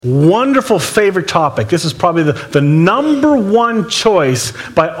Wonderful favorite topic. This is probably the number one choice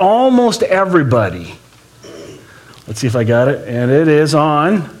by almost everybody. Let's see if I got it. And it is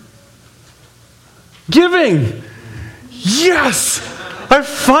on giving. Yes! I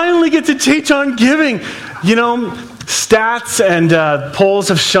finally get to teach on giving. You know, stats and polls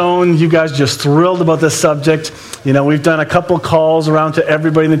have shown you guys just thrilled about this subject. You know, we've done a couple calls around to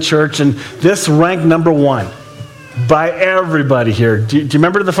everybody in the church, and this ranked number one by everybody here. Do you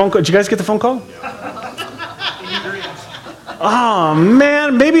remember the phone call? Did you guys get the phone call? Oh,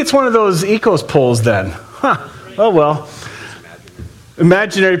 man. Maybe it's one of those Ecos polls then. Huh. Oh, well.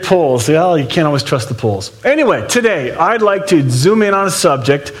 Imaginary polls. Well, you can't always trust the polls. Anyway, today, I'd like to zoom in on a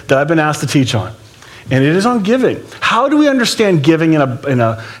subject that I've been asked to teach on. And it is on giving. How do we understand giving in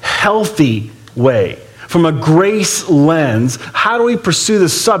a healthy way? From a grace lens, how do we pursue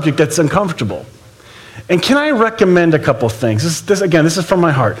this subject that's uncomfortable? And can I recommend a couple things? This is from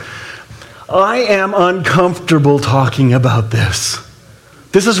my heart. I am uncomfortable talking about this.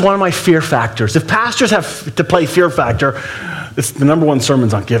 This is one of my fear factors. If pastors have to play fear factor, it's the number one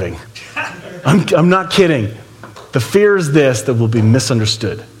sermon's on giving. I'm not kidding. The fear is this, that we'll be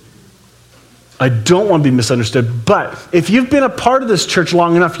misunderstood. I don't want to be misunderstood, but if you've been a part of this church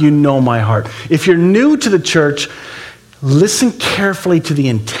long enough, you know my heart. If you're new to the church, listen carefully to the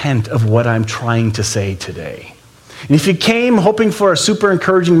intent of what I'm trying to say today. And if you came hoping for a super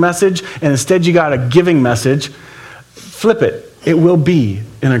encouraging message and instead you got a giving message, flip it. It will be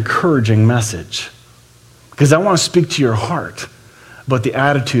an encouraging message. Because I want to speak to your heart about the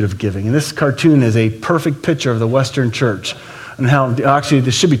attitude of giving. And this cartoon is a perfect picture of the Western church. And how, actually,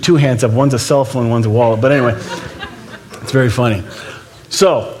 there should be two hands up. One's a cell phone, one's a wallet. But anyway, it's very funny.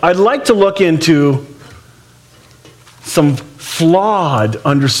 So, I'd like to look into some flawed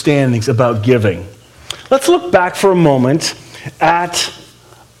understandings about giving. Let's look back for a moment at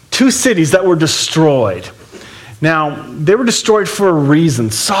two cities that were destroyed. Now, they were destroyed for a reason.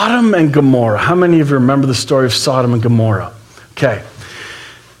 Sodom and Gomorrah. How many of you remember the story of Sodom and Gomorrah? Okay.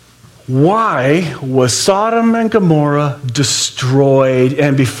 Why was Sodom and Gomorrah destroyed?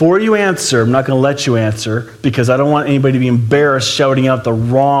 And before you answer, I'm not going to let you answer because I don't want anybody to be embarrassed shouting out the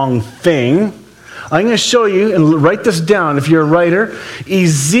wrong thing. I'm going to show you, and write this down if you're a writer,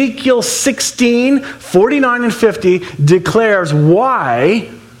 Ezekiel 16, 49 and 50 declares why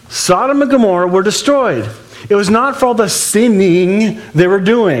Sodom and Gomorrah were destroyed. It was not for all the sinning they were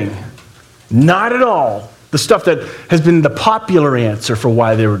doing. Not at all. The stuff that has been the popular answer for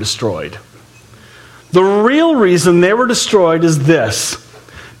why they were destroyed. The real reason they were destroyed is this.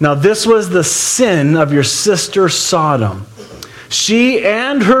 Now, this was the sin of your sister Sodom. She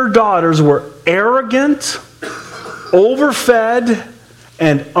and her daughters were arrogant, overfed,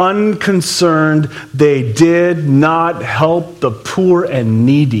 and unconcerned. They did not help the poor and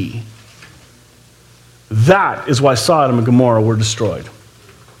needy. That is why Sodom and Gomorrah were destroyed.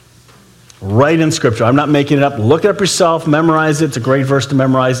 Right in Scripture. I'm not making it up. Look it up yourself. Memorize it. It's a great verse to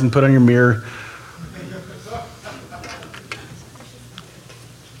memorize and put on your mirror.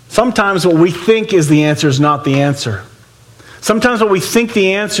 Sometimes what we think is the answer is not the answer. Sometimes what we think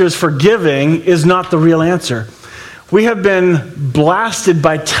the answer is for giving is not the real answer. We have been blasted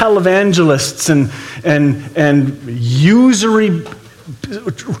by televangelists and usury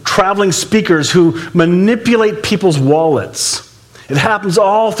traveling speakers who manipulate people's wallets. It happens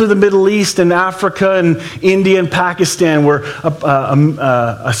all through the Middle East and Africa and India and Pakistan where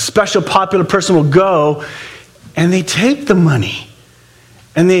a special popular person will go and they take the money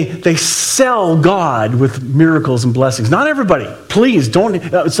and they sell God with miracles and blessings. Not everybody. Please don't.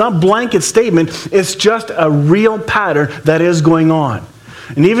 It's not a blanket statement. It's just a real pattern that is going on.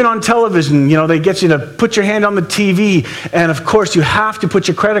 And even on television, you know, they get you to put your hand on the TV, and of course you have to put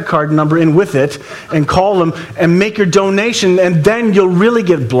your credit card number in with it and call them and make your donation, and then you'll really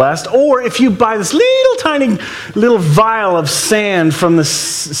get blessed. Or if you buy this tiny vial of sand from the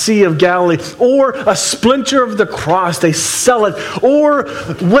Sea of Galilee, or a splinter of the cross, they sell it, or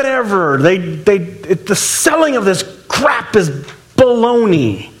whatever. The selling of this crap is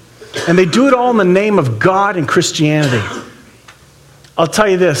baloney. And they do it all in the name of God and Christianity. I'll tell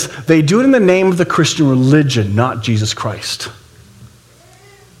you this, they do it in the name of the Christian religion, not Jesus Christ.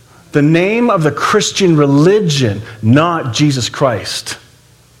 The name of the Christian religion, not Jesus Christ.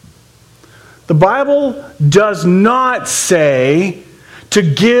 The Bible does not say to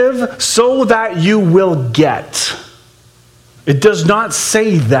give so that you will get. It does not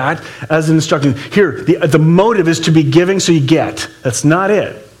say that as an instruction. Here, the motive is to be giving so you get. That's not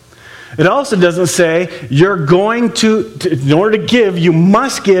it. It also doesn't say you're going to, in order to give, you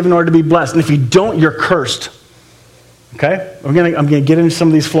must give in order to be blessed. And if you don't, you're cursed. Okay? I'm going to get into some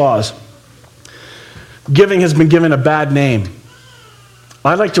of these flaws. Giving has been given a bad name.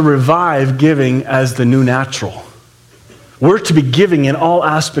 I'd like to revive giving as the new natural. We're to be giving in all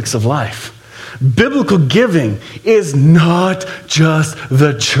aspects of life. Biblical giving is not just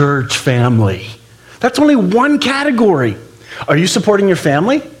the church family. That's only one category. Are you supporting your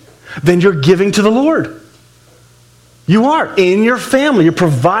family? Then you're giving to the Lord. You are in your family. You're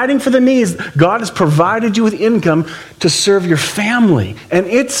providing for the needs. God has provided you with income to serve your family and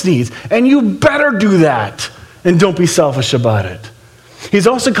its needs. And you better do that. And don't be selfish about it. He's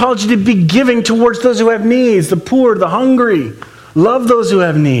also called you to be giving towards those who have needs, the poor, the hungry. Love those who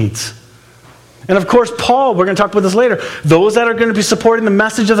have needs. And of course, Paul, we're going to talk about this later. Those that are going to be supporting the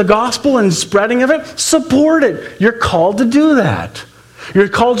message of the gospel and spreading of it, support it. You're called to do that. You're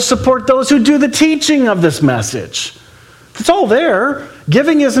called to support those who do the teaching of this message. It's all there.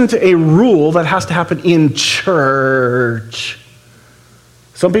 Giving isn't a rule that has to happen in church.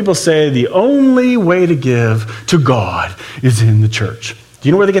 Some people say the only way to give to God is in the church. Do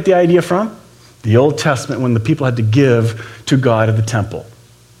you know where they get the idea from? The Old Testament, when the people had to give to God at the temple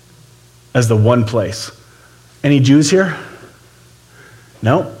as the one place. Any Jews here?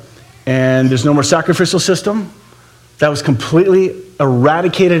 No. And there's no more sacrificial system. That was completely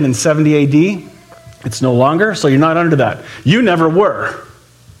eradicated in 70 AD. It's no longer, so you're not under that. You never were.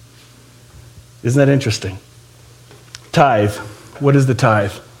 Isn't that interesting? Tithe. What is the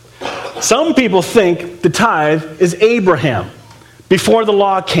tithe? Some people think the tithe is Abraham before the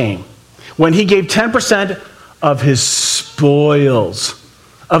law came, when he gave 10% of his spoils,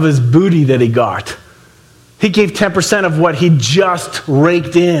 of his booty that he got. He gave 10% of what he just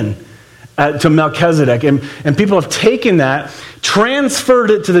raked in to Melchizedek. And people have taken that,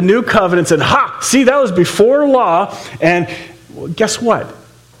 transferred it to the new covenant, and said, ha, see, that was before law. And guess what?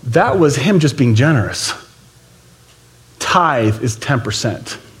 That was him just being generous. Tithe is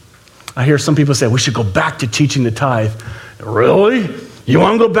 10%. I hear some people say, we should go back to teaching the tithe. Really? You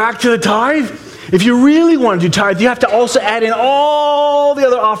want to go back to the tithe? If you really want to do tithe, you have to also add in all the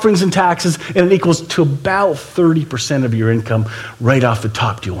other offerings and taxes, and it equals to about 30% of your income right off the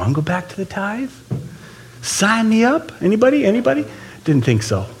top. Do you want to go back to the tithe? Sign me up. Anybody? Anybody? Didn't think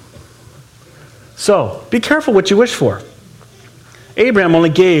so. So, be careful what you wish for. Abraham only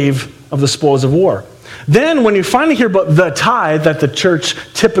gave of the spoils of war. Then, when you finally hear about the tithe that the church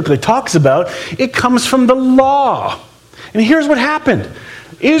typically talks about, it comes from the law. And here's what happened.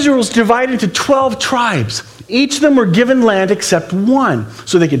 Israel's divided into 12 tribes. Each of them were given land except one,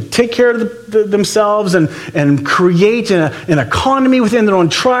 so they could take care of themselves and create an economy within their own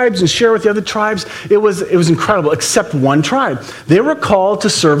tribes and share with the other tribes. It was incredible, except one tribe. They were called to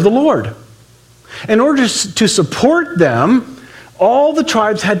serve the Lord. In order to support them, all the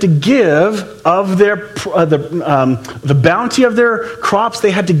tribes had to give of their the bounty of their crops. They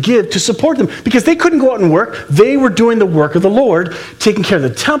had to give to support them because they couldn't go out and work. They were doing the work of the Lord, taking care of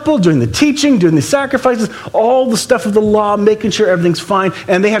the temple, doing the teaching, doing the sacrifices, all the stuff of the law, making sure everything's fine.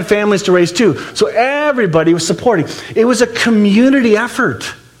 And they had families to raise too. So everybody was supporting. It was a community effort.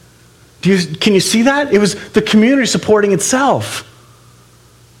 Can you see that? It was the community supporting itself.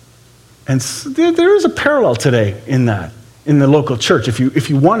 And there is a parallel today in that. In the local church. If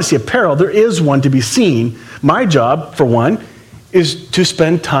you want to see a parallel, there is one to be seen. My job, for one, is to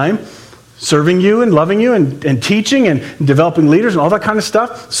spend time serving you and loving you and teaching and developing leaders and all that kind of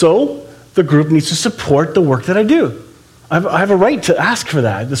stuff. So the group needs to support the work that I do. I have a right to ask for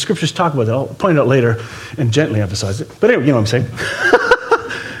that. The scriptures talk about it. I'll point it out later and gently emphasize it. But anyway, you know what I'm saying.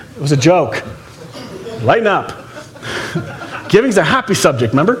 It was a joke. Lighten up. Giving's a happy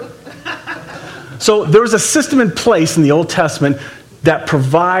subject, remember? So there was a system in place in the Old Testament that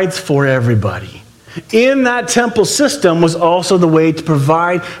provides for everybody. In that temple system was also the way to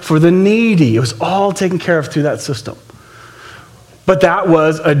provide for the needy. It was all taken care of through that system. But that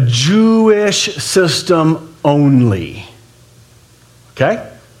was a Jewish system only. Okay?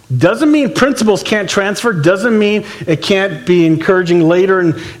 Doesn't mean principles can't transfer. Doesn't mean it can't be encouraging later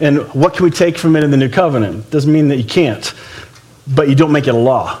and what can we take from it in the new covenant. Doesn't mean that you can't. But you don't make it a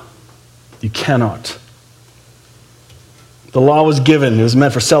law. You cannot. The law was given. It was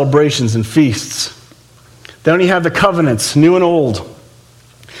meant for celebrations and feasts. Then you have the covenants, new and old.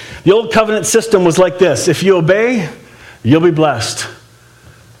 The old covenant system was like this. If you obey, you'll be blessed.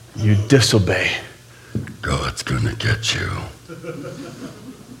 You disobey, God's going to get you.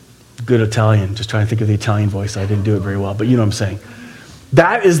 Good Italian. Just trying to think of the Italian voice. I didn't do it very well, but you know what I'm saying.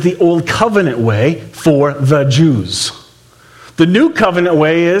 That is the old covenant way for the Jews. The new covenant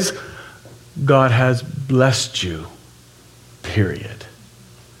way is God has blessed you, period.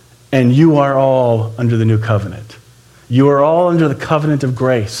 And you are all under the new covenant. You are all under the covenant of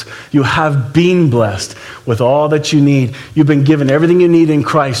grace. You have been blessed with all that you need. You've been given everything you need in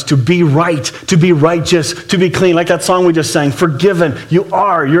Christ to be right, to be righteous, to be clean. Like that song we just sang, forgiven.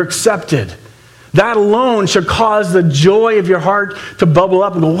 You're accepted. That alone should cause the joy of your heart to bubble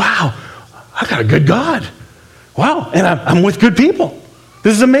up and go, wow, I got a good God. Wow, and I'm with good people.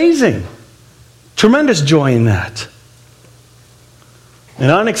 This is amazing. Tremendous joy in that. An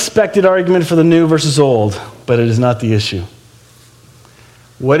unexpected argument for the new versus old, but it is not the issue.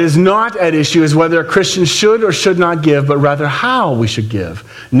 What is not at issue is whether a Christian should or should not give, but rather how we should give.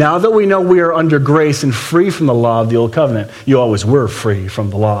 Now that we know we are under grace and free from the law of the old covenant. You always were free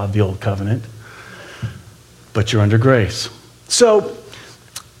from the law of the old covenant, but you're under grace. So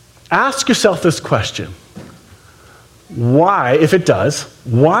ask yourself this question. Why, if it does,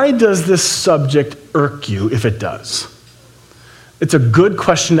 why does this subject irk you if it does? It's a good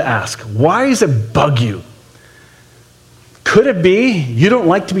question to ask. Why does it bug you? Could it be you don't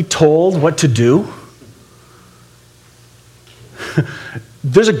like to be told what to do?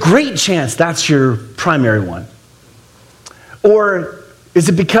 There's a great chance that's your primary one. Or is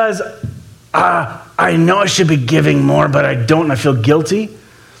it because I know I should be giving more, but I don't and I feel guilty?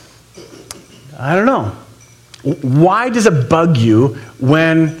 I don't know. Why does it bug you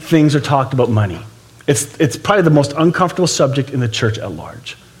when things are talked about money? It's probably the most uncomfortable subject in the church at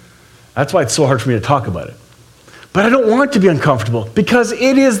large. That's why it's so hard for me to talk about it. But I don't want to be uncomfortable because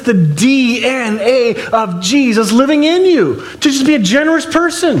it is the DNA of Jesus living in you to just be a generous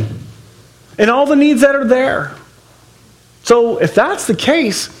person and all the needs that are there. So if that's the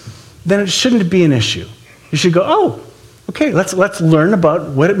case, then it shouldn't be an issue. You should go, oh, okay, let's learn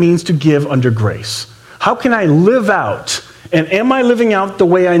about what it means to give under grace. How can I live out? And am I living out the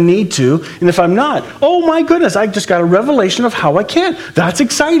way I need to? And if I'm not, oh my goodness, I just got a revelation of how I can. That's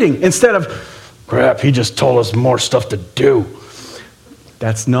exciting. Instead of, crap, he just told us more stuff to do.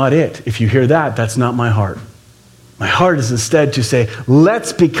 That's not it. If you hear that, that's not my heart. My heart is instead to say,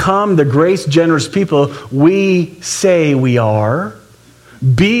 let's become the grace generous people we say we are.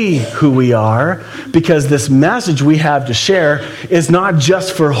 Be who we are, because this message we have to share is not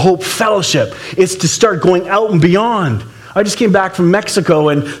just for Hope Fellowship. It's to start going out and beyond. I just came back from Mexico,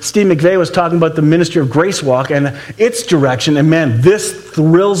 and Steve McVeigh was talking about the Ministry of Grace Walk and its direction. And man, this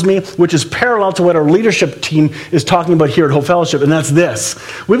thrills me, which is parallel to what our leadership team is talking about here at Hope Fellowship, and that's this.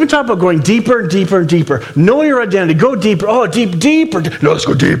 We've been talking about going deeper and deeper and deeper. Know your identity. Go deeper. Oh, deeper. No, let's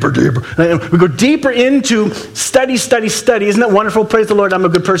go deeper. And we go deeper into study. Isn't that wonderful? Praise the Lord, I'm a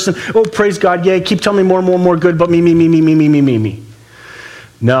good person. Oh, praise God. Yay. Keep telling me more good about me.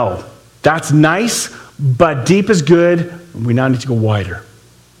 No, that's nice, but deep is good. We now need to go wider.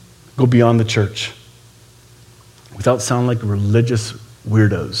 Go beyond the church. Without sounding like religious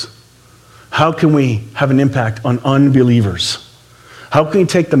weirdos. How can we have an impact on unbelievers? How can we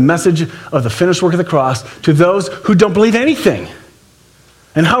take the message of the finished work of the cross to those who don't believe anything?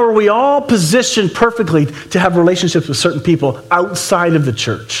 And how are we all positioned perfectly to have relationships with certain people outside of the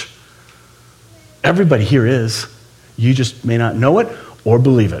church? Everybody here is. You just may not know it or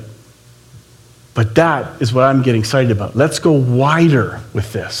believe it. But that is what I'm getting excited about. Let's go wider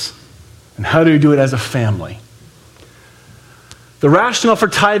with this. And how do we do it as a family? The rationale for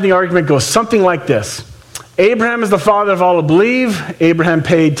tithing argument goes something like this. Abraham is the father of all who believe. Abraham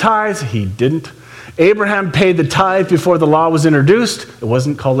paid tithes. He didn't. Abraham paid the tithe before the law was introduced. It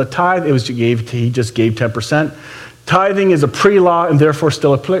wasn't called a tithe. He just gave 10%. Tithing is a pre-law and therefore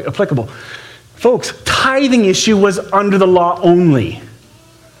still applicable. Folks, tithing issue was under the law only.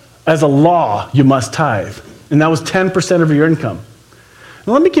 As a law, you must tithe. And that was 10% of your income.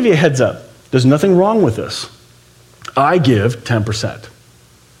 Now, let me give you a heads up. There's nothing wrong with this. I give 10%.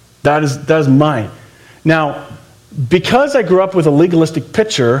 That is mine. Now, because I grew up with a legalistic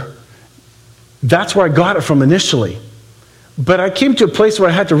picture, that's where I got it from initially. But I came to a place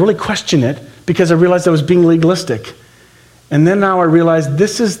where I had to really question it because I realized I was being legalistic. And then now I realize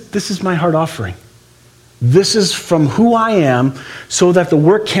this is my heart offering. This is from who I am so that the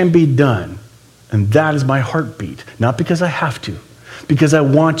work can be done. And that is my heartbeat. Not because I have to, because I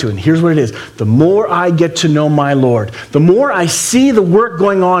want to. And here's what it is. The more I get to know my Lord, the more I see the work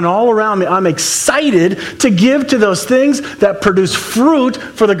going on all around me, I'm excited to give to those things that produce fruit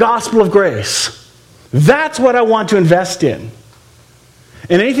for the gospel of grace. That's what I want to invest in.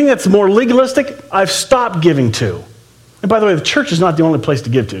 And anything that's more legalistic, I've stopped giving to. And by the way, the church is not the only place to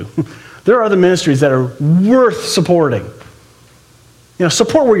give to. There are other ministries that are worth supporting.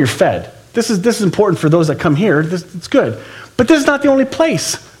 Support where you're fed. This is important for those that come here. It's good. But this is not the only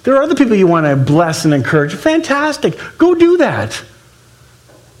place. There are other people you want to bless and encourage. Fantastic. Go do that.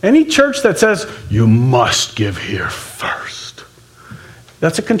 Any church that says, you must give here first,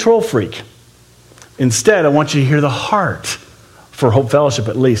 that's a control freak. Instead, I want you to hear the heart for Hope Fellowship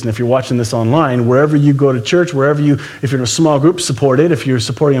at least. And if you're watching this online, wherever you go to church, if you're in a small group, support it. If you're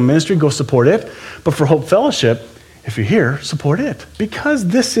supporting a ministry, go support it. But for Hope Fellowship, if you're here, support it. Because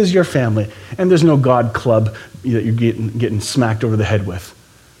this is your family. And there's no God club that you're getting smacked over the head with.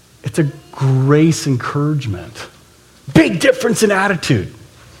 It's a grace encouragement. Big difference in attitude.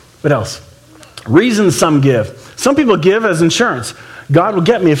 What else? Reasons some give. Some people give as insurance. God will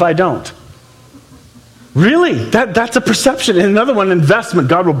get me if I don't. Really? That's a perception. And another one, investment.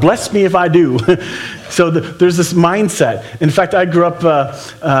 God will bless me if I do. So there's this mindset. In fact, I grew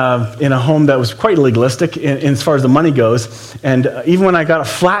up in a home that was quite legalistic in as far as the money goes. And even when I got a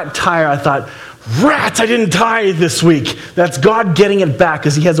flat tire, I thought, rats, I didn't tithe this week. That's God getting it back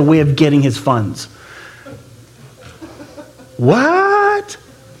because he has a way of getting his funds. What?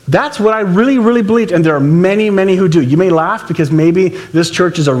 That's what I really, really believed. And there are many, many who do. You may laugh because maybe this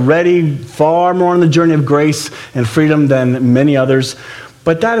church is already far more on the journey of grace and freedom than many others.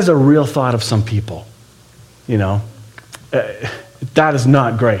 But that is a real thought of some people. That is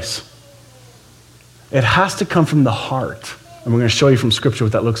not grace. It has to come from the heart. And we're going to show you from Scripture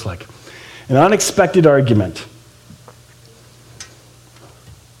what that looks like. An unexpected argument.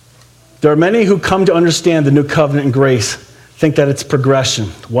 There are many who come to understand the new covenant and grace, think that it's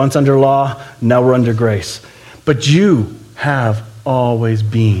progression. Once under law, now we're under grace. But you have always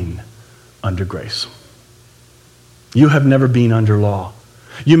been under grace. You have never been under law.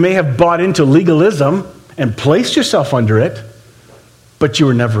 You may have bought into legalism and placed yourself under it, but you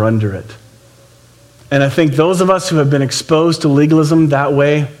were never under it. And I think those of us who have been exposed to legalism that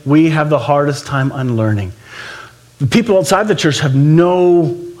way, we have the hardest time unlearning. The people outside the church have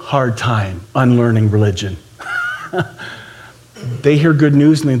no hard time unlearning religion. They hear good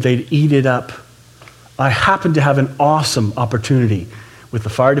news and they'd eat it up. I happen to have an awesome opportunity with the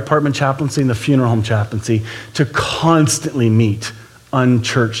fire department chaplaincy and the funeral home chaplaincy to constantly meet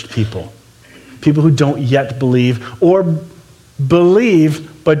unchurched people. People who don't yet believe or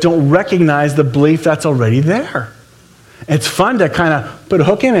believe but don't recognize the belief that's already there. It's fun to kind of put a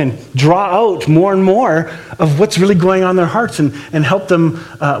hook in and draw out more and more of what's really going on in their hearts and help them.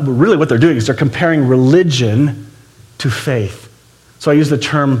 Really what they're doing is they're comparing religion to faith. So I use the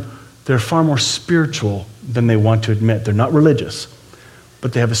term, they're far more spiritual than they want to admit. They're not religious,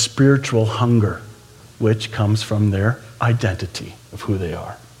 but they have a spiritual hunger, which comes from their identity of who they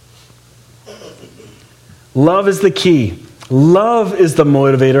are. Love is the key. Love is the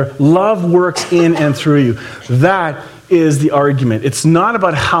motivator. Love works in and through you. That is the argument. It's not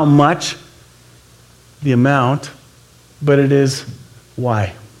about how much, the amount, but it is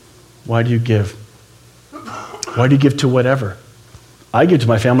why. Why do you give? Why do you give to whatever? I give to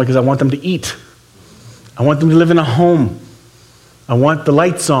my family because I want them to eat. I want them to live in a home. I want the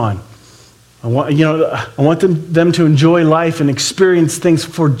lights on. I want them to enjoy life and experience things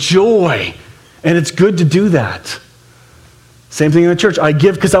for joy. And it's good to do that. Same thing in the church. I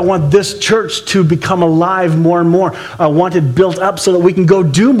give because I want this church to become alive more and more. I want it built up so that we can go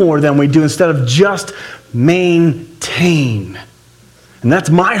do more than we do instead of just maintain. And that's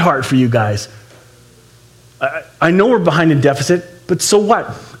my heart for you guys. I know we're behind in deficit, but so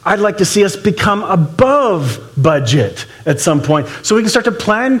what? I'd like to see us become above budget at some point so we can start to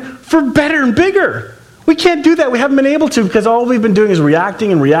plan for better and bigger. We can't do that. We haven't been able to because all we've been doing is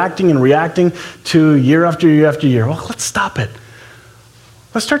reacting and reacting and reacting to year after year after year. Well, let's stop it.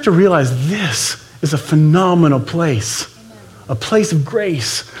 Let's start to realize this is a phenomenal place. A place of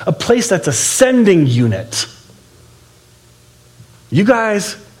grace. A place that's a sending unit. You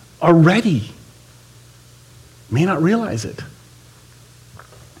guys are ready. May not realize it.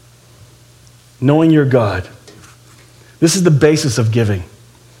 Knowing your God. This is the basis of giving.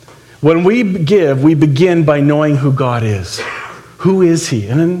 When we give, we begin by knowing who God is. Who is he?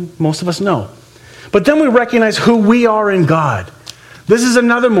 And then most of us know. But then we recognize who we are in God. This is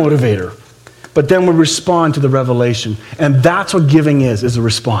another motivator. But then we respond to the revelation. And that's what giving is a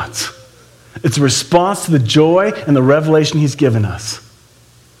response. It's a response to the joy and the revelation he's given us.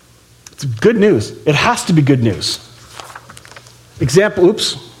 It's good news. It has to be good news.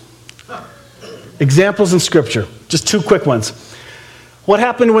 Examples in Scripture. Just two quick ones. What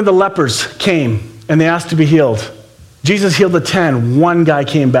happened when the lepers came and they asked to be healed? Jesus healed the 10. One guy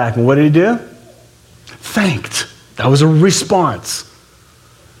came back. And what did he do? Thanked. That was a response.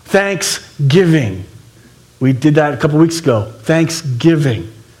 Thanksgiving. We did that a couple weeks ago.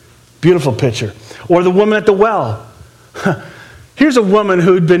 Thanksgiving. Beautiful picture. Or the woman at the well. Here's a woman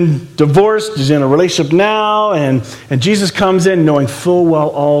who'd been divorced, is in a relationship now, and Jesus comes in knowing full well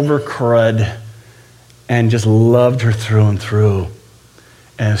all of her crud and just loved her through and through.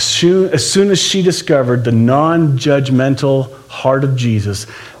 And as soon as she discovered the non-judgmental heart of Jesus,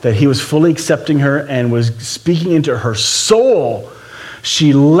 that he was fully accepting her and was speaking into her soul,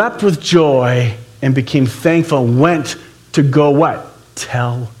 she leapt with joy and became thankful and went to go what?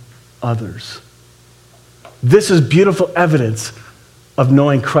 Tell others. This is beautiful evidence of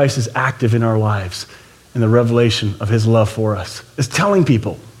knowing Christ is active in our lives and the revelation of his love for us. Is telling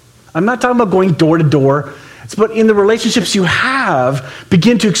people. I'm not talking about going door to door. It's about in the relationships you have,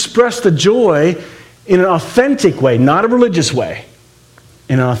 begin to express the joy in an authentic way, not a religious way,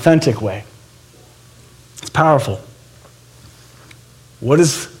 in an authentic way. It's powerful. What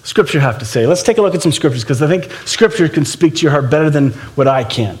does Scripture have to say? Let's take a look at some Scriptures, because I think Scripture can speak to your heart better than what I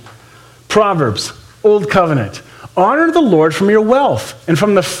can. Proverbs, Old Covenant. Honor the Lord from your wealth and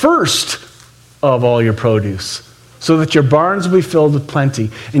from the first of all your produce, so that your barns will be filled with plenty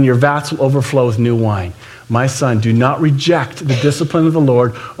and your vats will overflow with new wine. My son, do not reject the discipline of the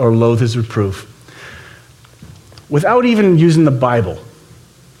Lord or loathe his reproof. Without even using the Bible,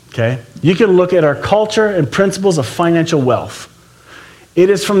 okay, you can look at our culture and principles of financial wealth. It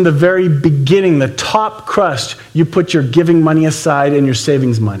is from the very beginning, the top crust, you put your giving money aside and your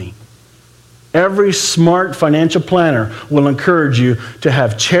savings money. Every smart financial planner will encourage you to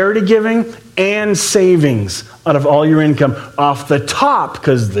have charity giving and savings out of all your income off the top,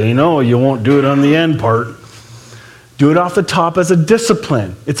 because they know you won't do it on the end part. Do it off the top as a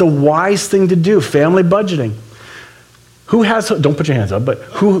discipline. It's a wise thing to do. Family budgeting. Who has, don't put your hands up, but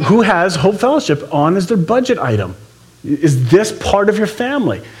who has Hope Fellowship on as their budget item? Is this part of your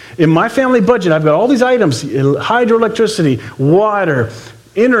family? In my family budget, I've got all these items: hydroelectricity, water,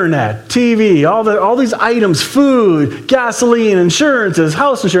 internet, TV, all these items, food, gasoline, insurances,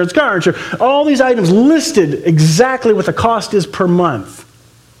 house insurance, car insurance, all these items listed exactly what the cost is per month.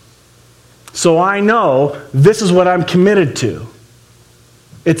 So I know this is what I'm committed to.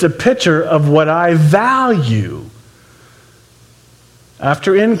 It's a picture of what I value.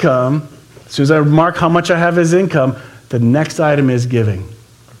 After income, as soon as I mark how much I have as income, the next item is giving.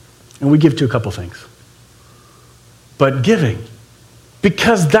 And we give to a couple things. But giving,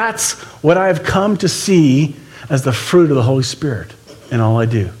 because that's what I've come to see as the fruit of the Holy Spirit in all I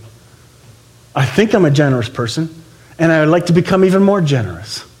do. I think I'm a generous person, and I would like to become even more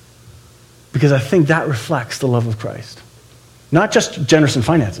generous, because I think that reflects the love of Christ. Not just generous in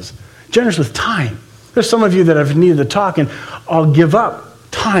finances, generous with time. There's some of you that have needed to talk, and I'll give up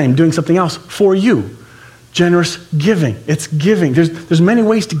time doing something else for you. Generous giving. It's giving. There's many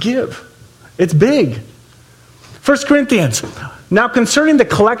ways to give. It's big. 1 Corinthians. Now concerning the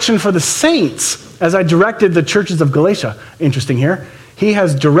collection for the saints, as I directed the churches of Galatia, interesting here, he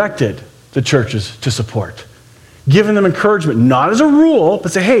has directed the churches to support. Given them encouragement, not as a rule,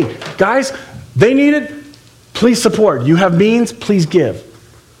 but say, hey, guys, they need it, please support. You have means, please give.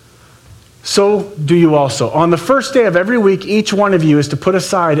 So do you also. On the first day of every week, each one of you is to put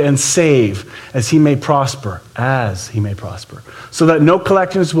aside and save as he may prosper, so that no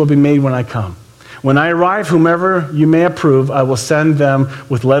collections will be made when I come. When I arrive, whomever you may approve, I will send them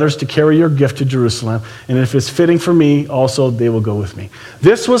with letters to carry your gift to Jerusalem. And if it's fitting for me, also they will go with me.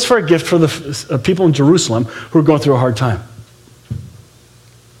 This was for a gift for the people in Jerusalem who are going through a hard time.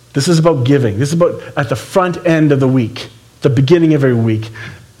 This is about giving. This is about at the front end of the week, the beginning of every week.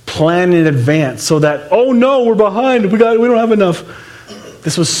 Plan in advance so that, oh no, we're behind. We don't have enough.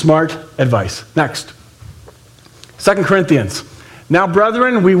 This was smart advice. Next. 2 Corinthians. Now,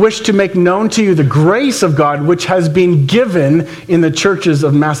 brethren, we wish to make known to you the grace of God which has been given in the churches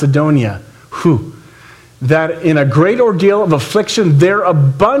of Macedonia. That in a great ordeal of affliction, their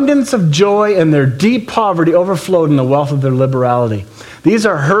abundance of joy and their deep poverty overflowed in the wealth of their liberality. These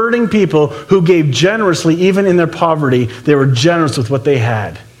are hurting people who gave generously even in their poverty. They were generous with what they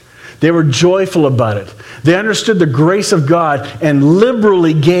had. They were joyful about it. They understood the grace of God and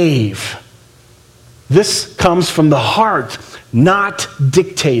liberally gave. This comes from the heart, not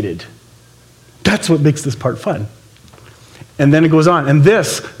dictated. That's what makes this part fun. And then it goes on. And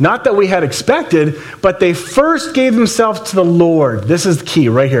this, not that we had expected, but they first gave themselves to the Lord. This is the key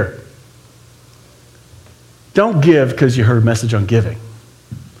right here. Don't give because you heard a message on giving.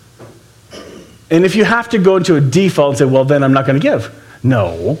 And if you have to go into a default and say, well, then I'm not going to give.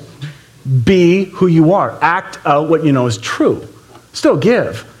 No. Be who you are. Act out what you know is true. Still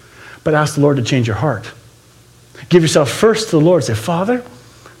give. But ask the Lord to change your heart. Give yourself first to the Lord. Say, Father,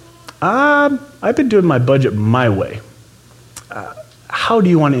 I've been doing my budget my way. How do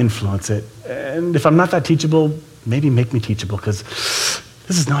you want to influence it? And if I'm not that teachable, maybe make me teachable because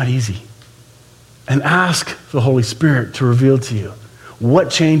this is not easy. And ask the Holy Spirit to reveal to you what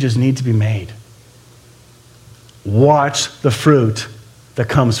changes need to be made. Watch the fruit that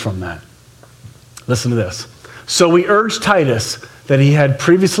comes from that. Listen to this. So we urge Titus that he had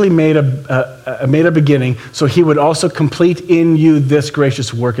previously made a beginning, so he would also complete in you this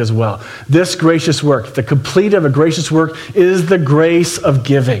gracious work as well. This gracious work, the complete of a gracious work, is the grace of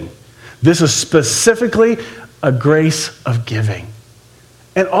giving. This is specifically a grace of giving.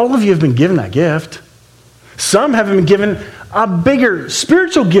 And all of you have been given that gift. Some have been given a bigger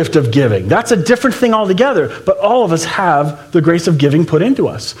spiritual gift of giving. That's a different thing altogether. But all of us have the grace of giving put into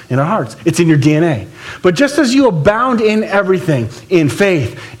us, in our hearts. It's in your DNA. But just as you abound in everything, in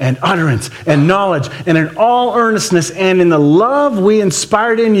faith and utterance and knowledge and in all earnestness and in the love we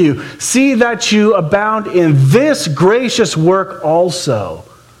inspired in you, see that you abound in this gracious work also.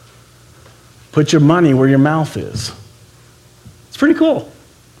 Put your money where your mouth is. It's pretty cool.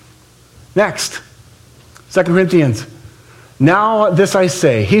 Next, 2 Corinthians. Now this I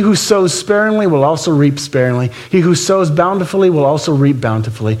say, he who sows sparingly will also reap sparingly. He who sows bountifully will also reap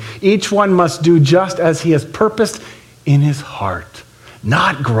bountifully. Each one must do just as he has purposed in his heart,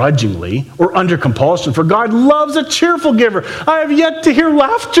 not grudgingly or under compulsion, for God loves a cheerful giver. I have yet to hear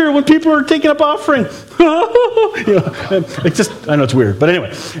laughter when people are taking up offering. It's just, I know it's weird, but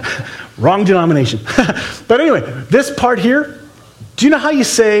anyway, wrong denomination. But anyway, this part here, do you know how you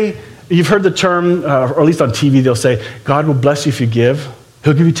say, you've heard the term, or at least on TV, they'll say, God will bless you if you give.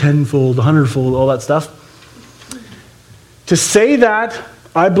 He'll give you tenfold, 100-fold, all that stuff. To say that,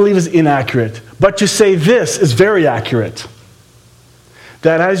 I believe, is inaccurate. But to say this is very accurate.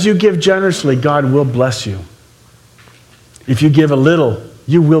 That as you give generously, God will bless you. If you give a little,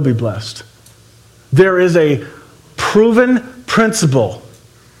 you will be blessed. There is a proven principle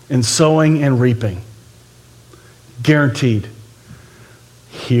in sowing and reaping. Guaranteed.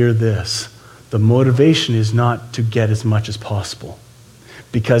 Hear this. The motivation is not to get as much as possible.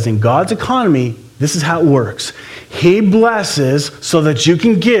 Because in God's economy, this is how it works. He blesses so that you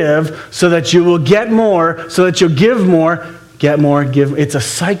can give, so that you will get more, so that you'll give more, get more, give. It's a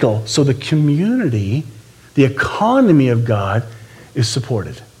cycle. So the community, the economy of God is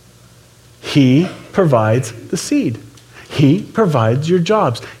supported. He provides the seed. He provides your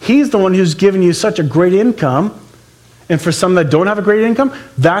jobs. He's the one who's given you such a great income. And for some that don't have a great income,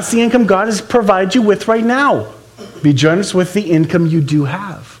 that's the income God has provided you with right now. Be generous with the income you do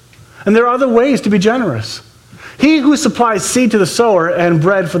have. And there are other ways to be generous. He who supplies seed to the sower and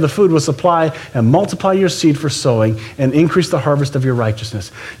bread for the food will supply and multiply your seed for sowing and increase the harvest of your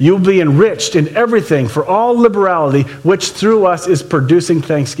righteousness. You will be enriched in everything for all liberality, which through us is producing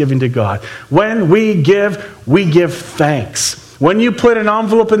thanksgiving to God. When we give thanks. When you put an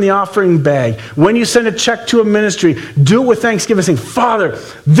envelope in the offering bag, when you send a check to a ministry, do it with thanksgiving, saying, Father,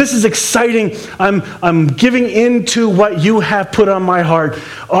 this is exciting. I'm giving into what you have put on my heart.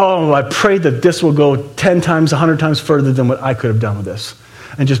 Oh, I pray that this will go 10 times, 100 times further than what I could have done with this.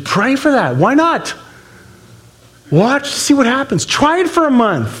 And just pray for that. Why not? Watch, see what happens. Try it for a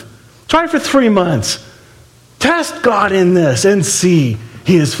month. Try it for 3 months. Test God in this and see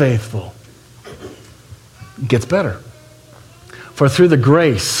He is faithful. It gets better. For through the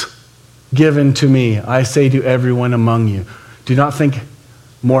grace given to me, I say to everyone among you, do not think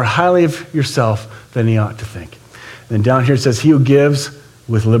more highly of yourself than he ought to think. Then down here it says, he who gives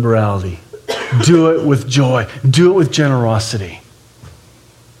with liberality. Do it with joy. Do it with generosity.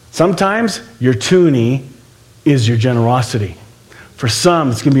 Sometimes your toonie is your generosity. For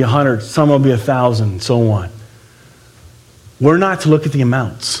some, it's going to be 100. Some will be 1,000, and so on. We're not to look at the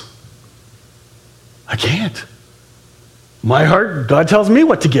amounts. I can't. My heart, God tells me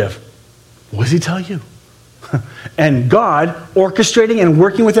what to give. What does he tell you? And God, orchestrating and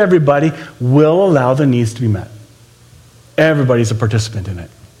working with everybody, will allow the needs to be met. Everybody's a participant in it.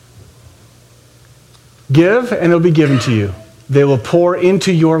 Give, and it'll be given to you. They will pour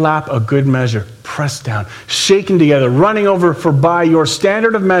into your lap a good measure, pressed down, shaken together, running over, for by your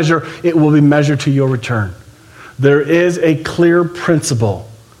standard of measure, it will be measured to your return. There is a clear principle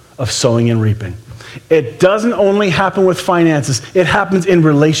of sowing and reaping. It doesn't only happen with finances. It happens in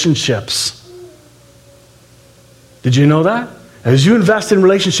relationships. Did you know that? As you invest in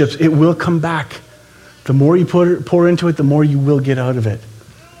relationships, it will come back. The more you pour into it, the more you will get out of it.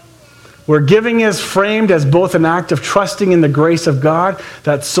 Where giving is framed as both an act of trusting in the grace of God,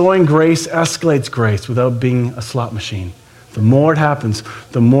 that sowing grace escalates grace without being a slot machine. The more it happens,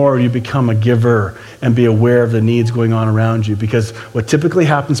 the more you become a giver and be aware of the needs going on around you. Because what typically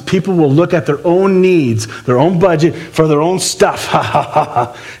happens, people will look at their own needs, their own budget for their own stuff,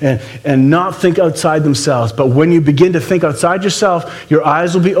 and not think outside themselves. But when you begin to think outside yourself, your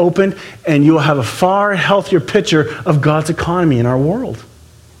eyes will be opened and you will have a far healthier picture of God's economy in our world.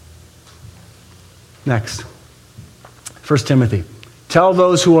 Next, 1 Timothy. Tell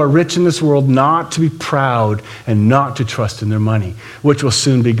those who are rich in this world not to be proud and not to trust in their money, which will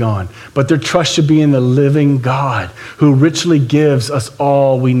soon be gone. But their trust should be in the living God, who richly gives us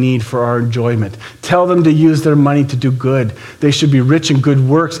all we need for our enjoyment. Tell them to use their money to do good. They should be rich in good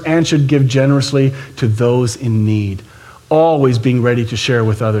works and should give generously to those in need, always being ready to share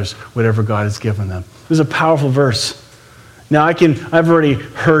with others whatever God has given them. This is a powerful verse. Now, I've already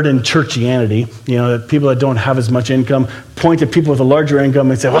heard in churchianity, that people that don't have as much income point at people with a larger income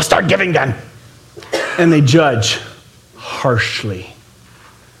and say, well, start giving then. And they judge harshly.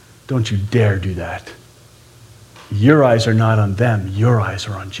 Don't you dare do that. Your eyes are not on them. Your eyes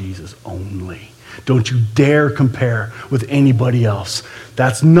are on Jesus only. Don't you dare compare with anybody else.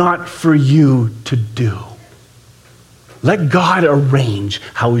 That's not for you to do. Let God arrange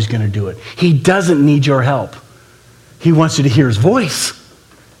how he's going to do it. He doesn't need your help. He wants you to hear his voice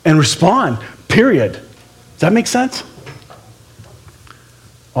and respond, period. Does that make sense?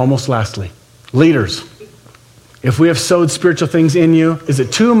 Almost lastly, leaders. If we have sowed spiritual things in you, is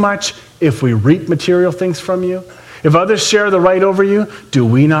it too much if we reap material things from you? If others share the right over you, do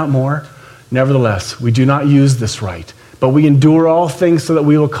we not more? Nevertheless, we do not use this right, but we endure all things so that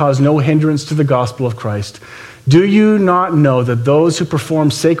we will cause no hindrance to the gospel of Christ. Do you not know that those who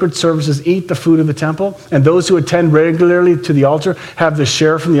perform sacred services eat the food of the temple, and those who attend regularly to the altar have their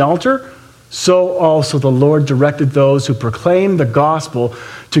share from the altar? So also the Lord directed those who proclaim the gospel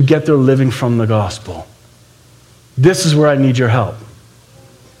to get their living from the gospel. This is where I need your help.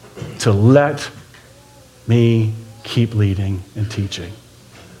 To let me keep leading and teaching.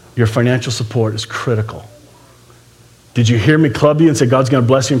 Your financial support is critical. Did you hear me club you and say God's going to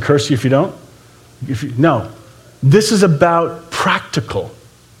bless you and curse you if you don't? No. This is about practical.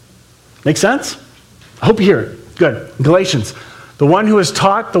 Make sense? I hope you hear it. Good. Galatians. The one who is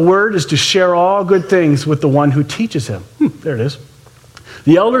taught the word is to share all good things with the one who teaches him. There it is.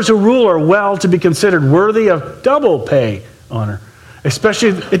 The elders who rule are well to be considered worthy of double pay honor. Especially,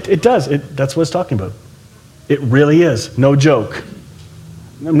 it does. That's what it's talking about. It really is. No joke.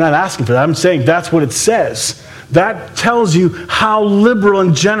 I'm not asking for that. I'm saying that's what it says. That tells you how liberal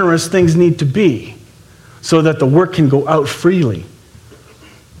and generous things need to be, so that the work can go out freely.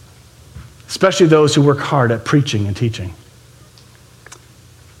 Especially those who work hard at preaching and teaching.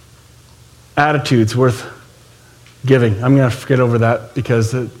 Attitudes worth giving. I'm going to forget over that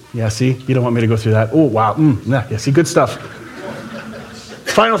because, see, you don't want me to go through that. Oh, wow. See, good stuff.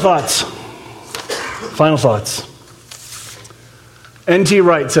 Final thoughts. N.T.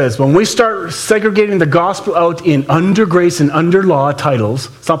 Wright says, when we start segregating the gospel out in under grace and under law titles,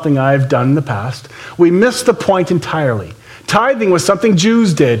 something I've done in the past, we miss the point entirely. Tithing was something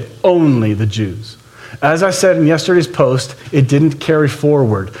Jews did, only the Jews. As I said in yesterday's post, it didn't carry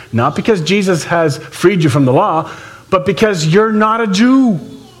forward. Not because Jesus has freed you from the law, but because you're not a Jew.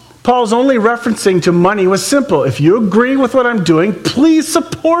 Paul's only referencing to money was simple. If you agree with what I'm doing, please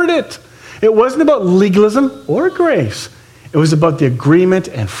support it. It wasn't about legalism or grace. It was about the agreement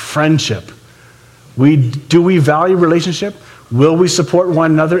and friendship. Do we value relationship? Will we support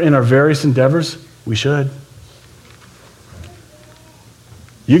one another in our various endeavors? We should.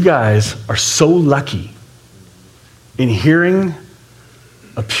 You guys are so lucky in hearing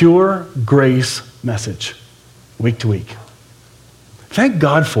a pure grace message week to week. Thank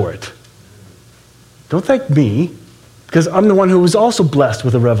God for it. Don't thank me, because I'm the one who was also blessed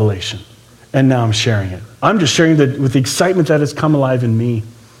with a revelation. And now I'm sharing it. I'm just sharing it with the excitement that has come alive in me,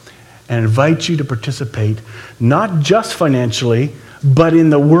 and invite you to participate, not just financially, but in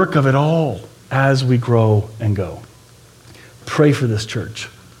the work of it all as we grow and go. Pray for this church.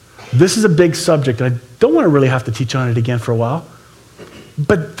 This is a big subject. I don't want to really have to teach on it again for a while,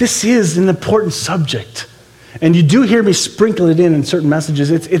 but this is an important subject. And you do hear me sprinkle it in certain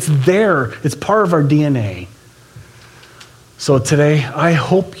messages. It's there. It's part of our DNA. So today, I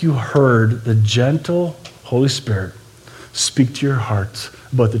hope you heard the gentle Holy Spirit speak to your hearts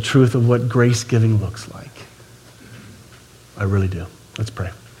about the truth of what grace giving looks like. I really do. Let's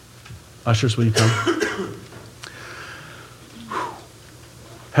pray. Ushers, will you come?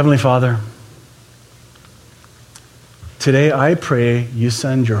 Heavenly Father, today I pray you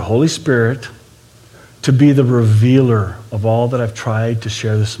send your Holy Spirit to be the revealer of all that I've tried to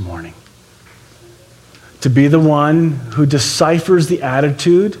share this morning. to be the one who deciphers the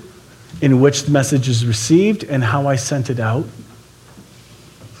attitude in which the message is received and how I sent it out,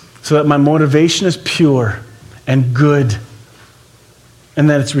 so that my motivation is pure and good, and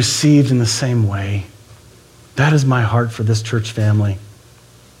that it's received in the same way. That is my heart for this church family.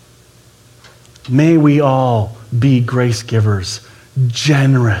 May we all be grace givers,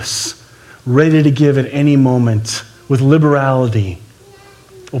 generous, ready to give at any moment with liberality.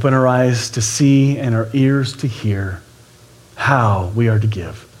 Open our eyes to see and our ears to hear how we are to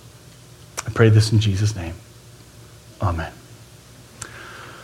give. I pray this in Jesus' name. Amen.